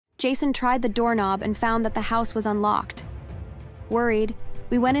Jason tried the doorknob and found that the house was unlocked. Worried,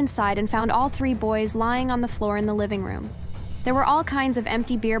 we went inside and found all three boys lying on the floor in the living room. There were all kinds of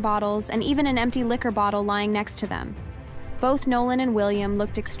empty beer bottles and even an empty liquor bottle lying next to them. Both Nolan and William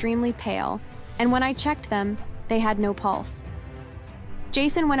looked extremely pale, and when I checked them, they had no pulse.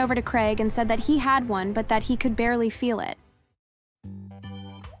 Jason went over to Craig and said that he had one, but that he could barely feel it.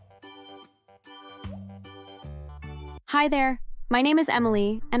 Hi there, my name is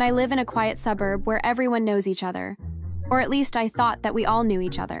Emily, and I live in a quiet suburb where everyone knows each other. Or at least I thought that we all knew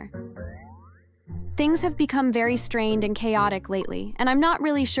each other. Things have become very strained and chaotic lately, and I'm not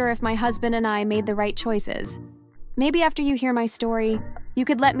really sure if my husband and I made the right choices. Maybe after you hear my story, you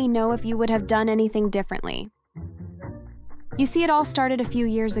could let me know if you would have done anything differently. You see, it all started a few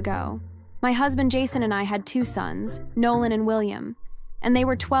years ago. My husband Jason and I had two sons, Nolan and William, and they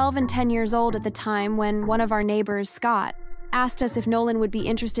were 12 and 10 years old at the time when one of our neighbors, Scott, asked us if Nolan would be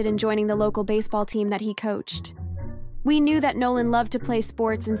interested in joining the local baseball team that he coached. We knew that Nolan loved to play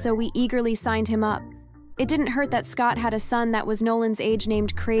sports, and so we eagerly signed him up. It didn't hurt that Scott had a son that was Nolan's age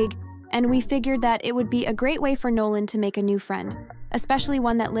named Craig, and we figured that it would be a great way for Nolan to make a new friend, especially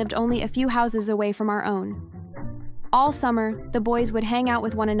one that lived only a few houses away from our own. All summer, the boys would hang out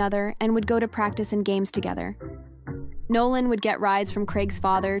with one another and would go to practice and games together. Nolan would get rides from Craig's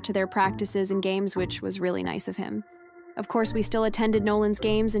father to their practices and games, which was really nice of him. Of course, we still attended Nolan's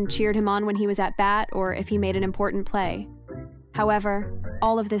games and cheered him on when he was at bat or if he made an important play. However,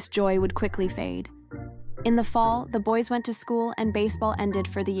 all of this joy would quickly fade. In the fall, the boys went to school and baseball ended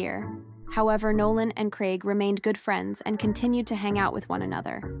for the year. However, Nolan and Craig remained good friends and continued to hang out with one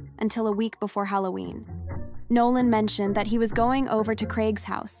another until a week before Halloween. Nolan mentioned that he was going over to Craig's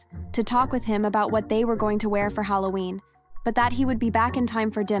house to talk with him about what they were going to wear for Halloween, but that he would be back in time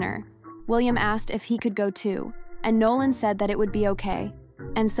for dinner. William asked if he could go too, and Nolan said that it would be okay,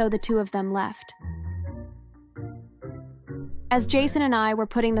 and so the two of them left. As Jason and I were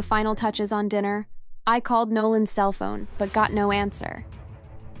putting the final touches on dinner, I called Nolan's cell phone, but got no answer.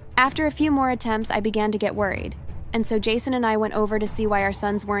 After a few more attempts, I began to get worried, and so Jason and I went over to see why our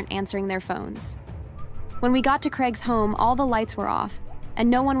sons weren't answering their phones. When we got to Craig's home, all the lights were off, and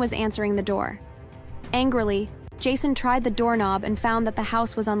no one was answering the door. Angrily, Jason tried the doorknob and found that the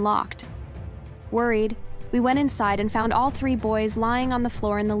house was unlocked. Worried, we went inside and found all three boys lying on the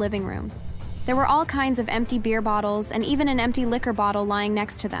floor in the living room. There were all kinds of empty beer bottles and even an empty liquor bottle lying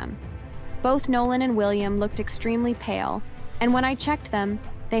next to them. Both Nolan and William looked extremely pale, and when I checked them,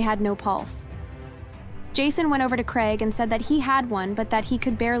 they had no pulse. Jason went over to Craig and said that he had one, but that he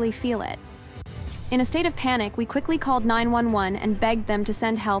could barely feel it. In a state of panic, we quickly called 911 and begged them to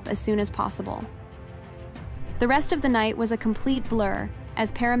send help as soon as possible. The rest of the night was a complete blur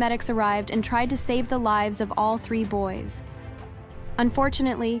as paramedics arrived and tried to save the lives of all three boys.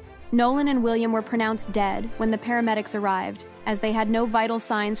 Unfortunately, Nolan and William were pronounced dead when the paramedics arrived, as they had no vital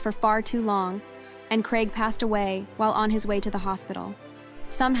signs for far too long, and Craig passed away while on his way to the hospital.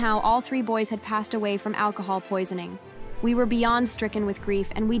 Somehow, all three boys had passed away from alcohol poisoning. We were beyond stricken with grief,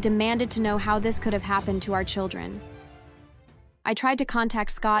 and we demanded to know how this could have happened to our children. I tried to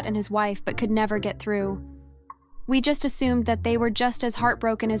contact Scott and his wife, but could never get through. We just assumed that they were just as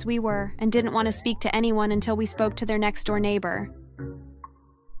heartbroken as we were and didn't want to speak to anyone until we spoke to their next-door neighbor.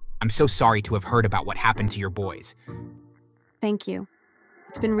 I'm so sorry to have heard about what happened to your boys. Thank you.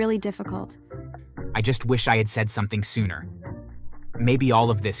 It's been really difficult. I just wish I had said something sooner. Maybe all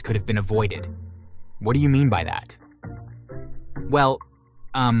of this could have been avoided. What do you mean by that? Well,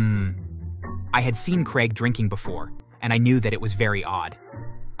 I had seen Craig drinking before, and I knew that it was very odd.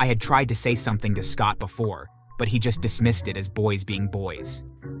 I had tried to say something to Scott before, but he just dismissed it as boys being boys.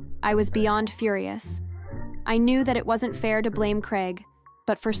 I was beyond furious. I knew that it wasn't fair to blame Craig,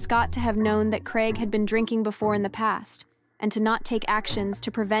 but for Scott to have known that Craig had been drinking before in the past, and to not take actions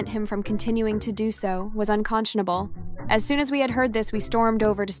to prevent him from continuing to do so was unconscionable. As soon as we had heard this, we stormed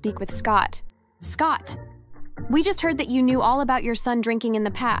over to speak with Scott. Scott! We just heard that you knew all about your son drinking in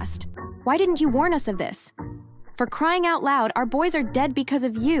the past. Why didn't you warn us of this? For crying out loud, our boys are dead because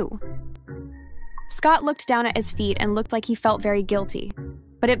of you. Scott looked down at his feet and looked like he felt very guilty,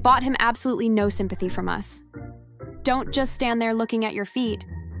 but it bought him absolutely no sympathy from us. Don't just stand there looking at your feet.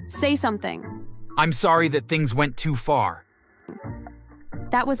 Say something. I'm sorry that things went too far.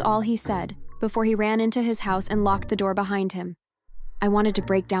 That was all he said before he ran into his house and locked the door behind him. I wanted to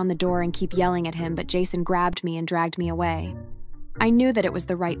break down the door and keep yelling at him, but Jason grabbed me and dragged me away. I knew that it was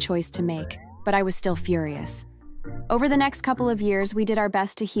the right choice to make, but I was still furious. Over the next couple of years, we did our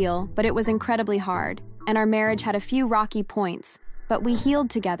best to heal, but it was incredibly hard, and our marriage had a few rocky points, but we healed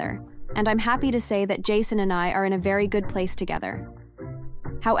together, and I'm happy to say that Jason and I are in a very good place together.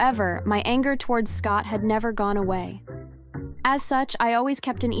 However, my anger towards Scott had never gone away. As such, I always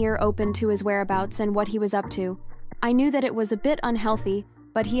kept an ear open to his whereabouts and what he was up to. I knew that it was a bit unhealthy,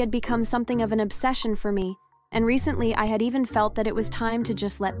 but he had become something of an obsession for me, and recently I had even felt that it was time to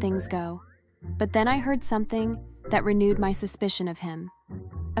just let things go. But then I heard something that renewed my suspicion of him.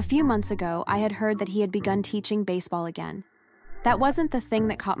 A few months ago, I had heard that he had begun teaching baseball again. That wasn't the thing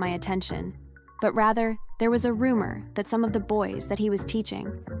that caught my attention, but rather, there was a rumor that some of the boys that he was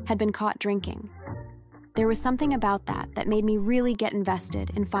teaching had been caught drinking. There was something about that made me really get invested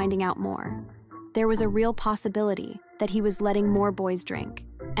in finding out more. There was a real possibility that he was letting more boys drink,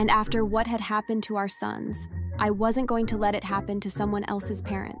 and after what had happened to our sons, I wasn't going to let it happen to someone else's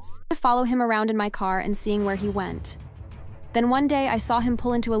parents. To follow him around in my car and seeing where he went. Then one day I saw him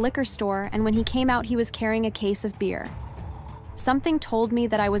pull into a liquor store, and when he came out he was carrying a case of beer. Something told me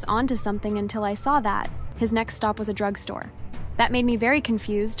that I was onto something until I saw that his next stop was a drugstore. That made me very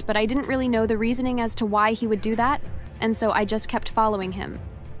confused, but I didn't really know the reasoning as to why he would do that, and so I just kept following him.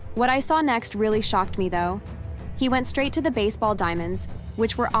 What I saw next really shocked me though. He went straight to the baseball diamonds,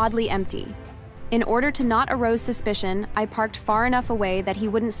 which were oddly empty. In order to not arouse suspicion, I parked far enough away that he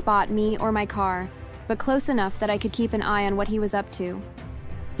wouldn't spot me or my car, but close enough that I could keep an eye on what he was up to.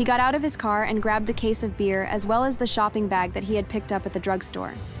 He got out of his car and grabbed the case of beer as well as the shopping bag that he had picked up at the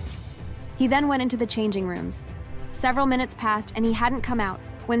drugstore. He then went into the changing rooms. Several minutes passed and he hadn't come out,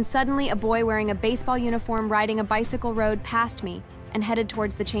 when suddenly a boy wearing a baseball uniform riding a bicycle rode past me and headed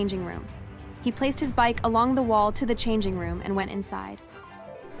towards the changing room. He placed his bike along the wall to the changing room and went inside.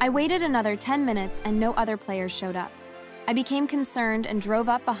 I waited another 10 minutes and no other players showed up. I became concerned and drove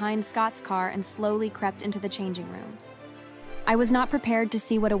up behind Scott's car and slowly crept into the changing room. I was not prepared to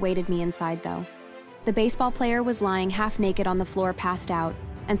see what awaited me inside though. The baseball player was lying half naked on the floor passed out,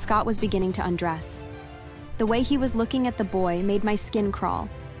 and Scott was beginning to undress. The way he was looking at the boy made my skin crawl.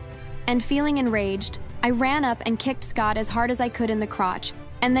 And feeling enraged, I ran up and kicked Scott as hard as I could in the crotch,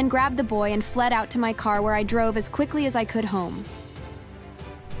 and then grabbed the boy and fled out to my car where I drove as quickly as I could home.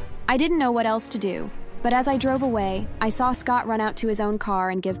 I didn't know what else to do, but as I drove away, I saw Scott run out to his own car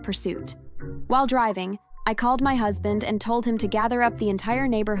and give pursuit. While driving, I called my husband and told him to gather up the entire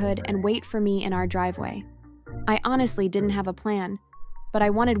neighborhood and wait for me in our driveway. I honestly didn't have a plan, but I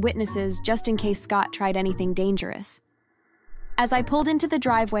wanted witnesses just in case Scott tried anything dangerous. As I pulled into the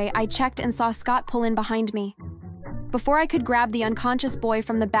driveway, I checked and saw Scott pull in behind me. Before I could grab the unconscious boy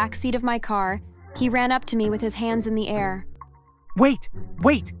from the back seat of my car, he ran up to me with his hands in the air. Wait!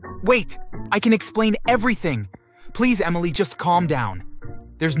 I can explain everything! Please, Emily, just calm down.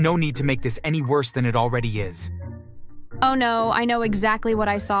 There's no need to make this any worse than it already is. Oh no, I know exactly what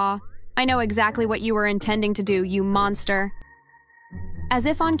I saw. I know exactly what you were intending to do, you monster. As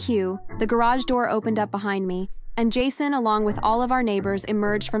if on cue, the garage door opened up behind me, and Jason, along with all of our neighbors,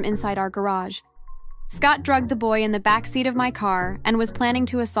 emerged from inside our garage. Scott drugged the boy in the back seat of my car and was planning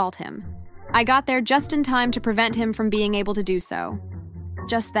to assault him. I got there just in time to prevent him from being able to do so.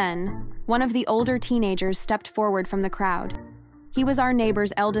 Just then, one of the older teenagers stepped forward from the crowd. He was our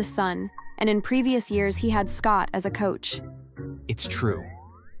neighbor's eldest son, and in previous years he had Scott as a coach. It's true.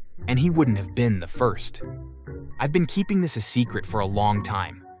 And he wouldn't have been the first. I've been keeping this a secret for a long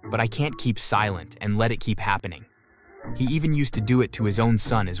time, but I can't keep silent and let it keep happening. He even used to do it to his own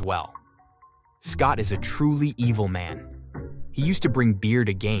son as well. Scott is a truly evil man. He used to bring beer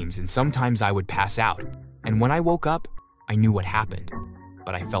to games, and sometimes I would pass out, and when I woke up, I knew what happened,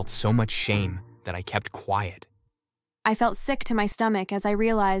 but I felt so much shame that I kept quiet. I felt sick to my stomach as I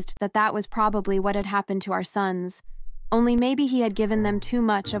realized that that was probably what had happened to our sons, only maybe he had given them too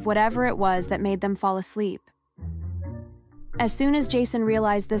much of whatever it was that made them fall asleep. As soon as Jason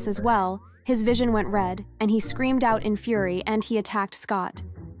realized this as well, his vision went red, and he screamed out in fury and he attacked Scott.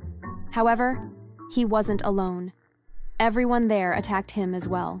 However, he wasn't alone. Everyone there attacked him as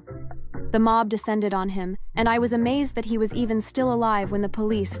well. The mob descended on him, and I was amazed that he was even still alive when the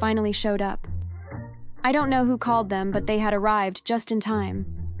police finally showed up. I don't know who called them, but they had arrived just in time.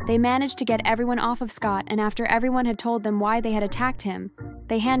 They managed to get everyone off of Scott, and after everyone had told them why they had attacked him,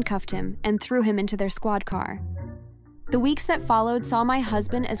 they handcuffed him and threw him into their squad car. The weeks that followed saw my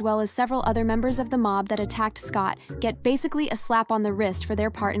husband as well as several other members of the mob that attacked Scott get basically a slap on the wrist for their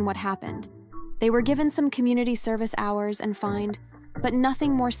part in what happened. They were given some community service hours and fined, but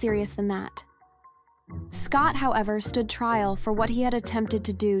nothing more serious than that. Scott, however, stood trial for what he had attempted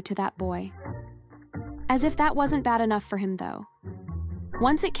to do to that boy. As if that wasn't bad enough for him, though.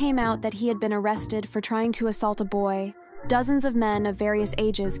 Once it came out that he had been arrested for trying to assault a boy, dozens of men of various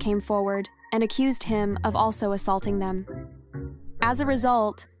ages came forward and accused him of also assaulting them. As a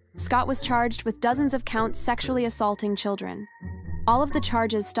result, Scott was charged with dozens of counts sexually assaulting children. All of the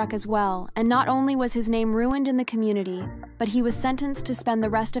charges stuck as well, and not only was his name ruined in the community, but he was sentenced to spend the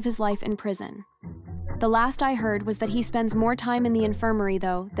rest of his life in prison. The last I heard was that he spends more time in the infirmary,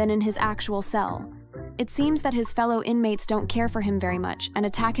 though, than in his actual cell. It seems that his fellow inmates don't care for him very much and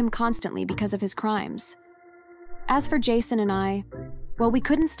attack him constantly because of his crimes. As for Jason and I, well, we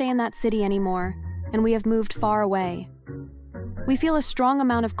couldn't stay in that city anymore, and we have moved far away. We feel a strong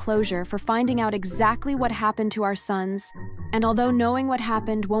amount of closure for finding out exactly what happened to our sons, and although knowing what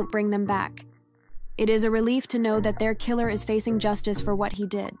happened won't bring them back, it is a relief to know that their killer is facing justice for what he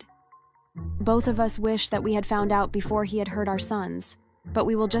did. Both of us wish that we had found out before he had hurt our sons, but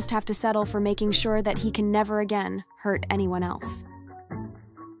we will just have to settle for making sure that he can never again hurt anyone else.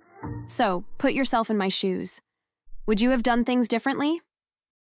 So, put yourself in my shoes. Would you have done things differently?